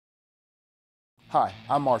Hi,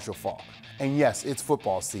 I'm Marshall Faulk, and yes, it's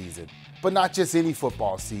football season, but not just any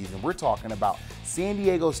football season. We're talking about San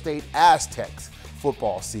Diego State Aztecs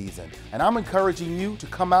football season, and I'm encouraging you to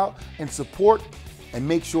come out and support and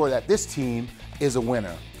make sure that this team is a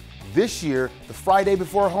winner. This year, the Friday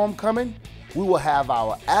before homecoming, we will have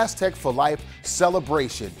our Aztec For Life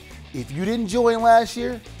celebration. If you didn't join last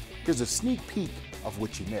year, here's a sneak peek of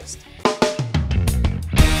what you missed.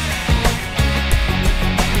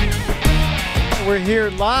 We're here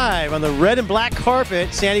live on the red and black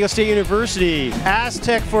carpet, San Diego State University,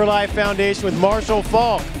 Aztec For Life Foundation with Marshall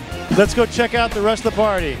Faulk. Let's go check out the rest of the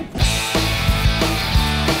party.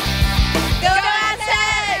 Go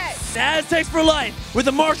Aztecs! Aztecs For Life with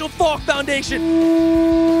the Marshall Faulk Foundation.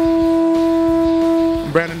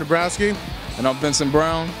 I'm Brandon Dabrowski. And I'm Vincent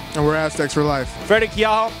Brown. And we're Aztecs For Life. Freddy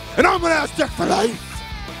Keiaho. And I'm an Aztec For Life.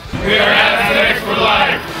 We are Aztecs For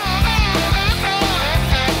Life.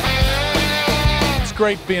 It's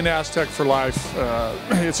great being Aztec For Life.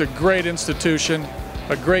 It's a great institution,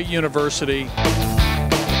 a great university.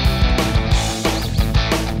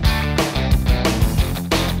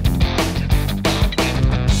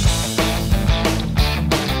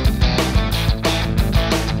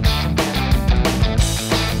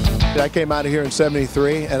 I came out of here in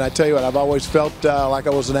 '73, and I tell you what, I've always felt like I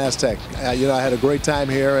was an Aztec. I had a great time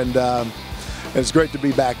here, and it's great to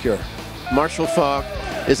be back here. Marshall Faulk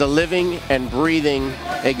is a living and breathing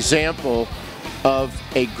example of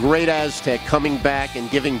a great Aztec coming back and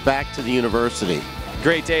giving back to the university.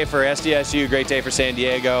 Great day for SDSU, great day for San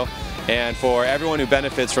Diego, and for everyone who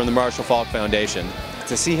benefits from the Marshall Faulk Foundation.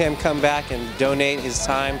 To see him come back and donate his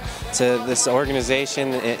time to this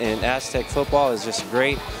organization in Aztec football is just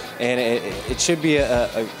great, and it should be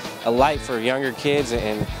a light for younger kids,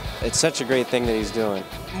 and it's such a great thing that he's doing.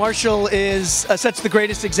 Marshall is such the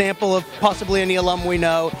greatest example of possibly any alum we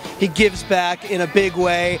know. He gives back in a big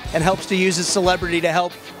way and helps to use his celebrity to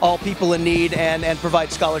help all people in need and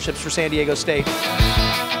provide scholarships for San Diego State.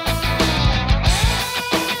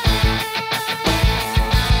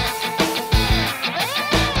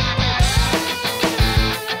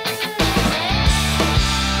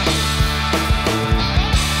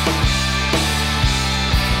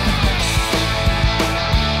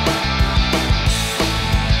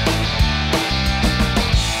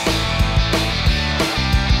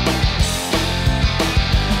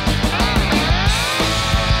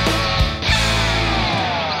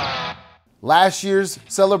 Last year's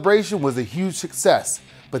celebration was a huge success,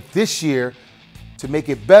 but this year, to make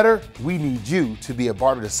it better, we need you to be a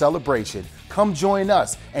part of the celebration. Come join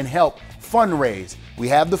us and help fundraise. We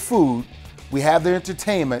have the food, we have the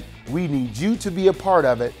entertainment. We need you to be a part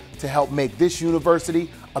of it to help make this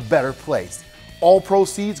university a better place. All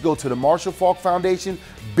proceeds go to the Marshall Faulk Foundation,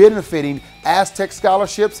 benefiting Aztec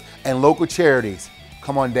scholarships and local charities.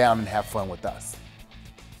 Come on down and have fun with us.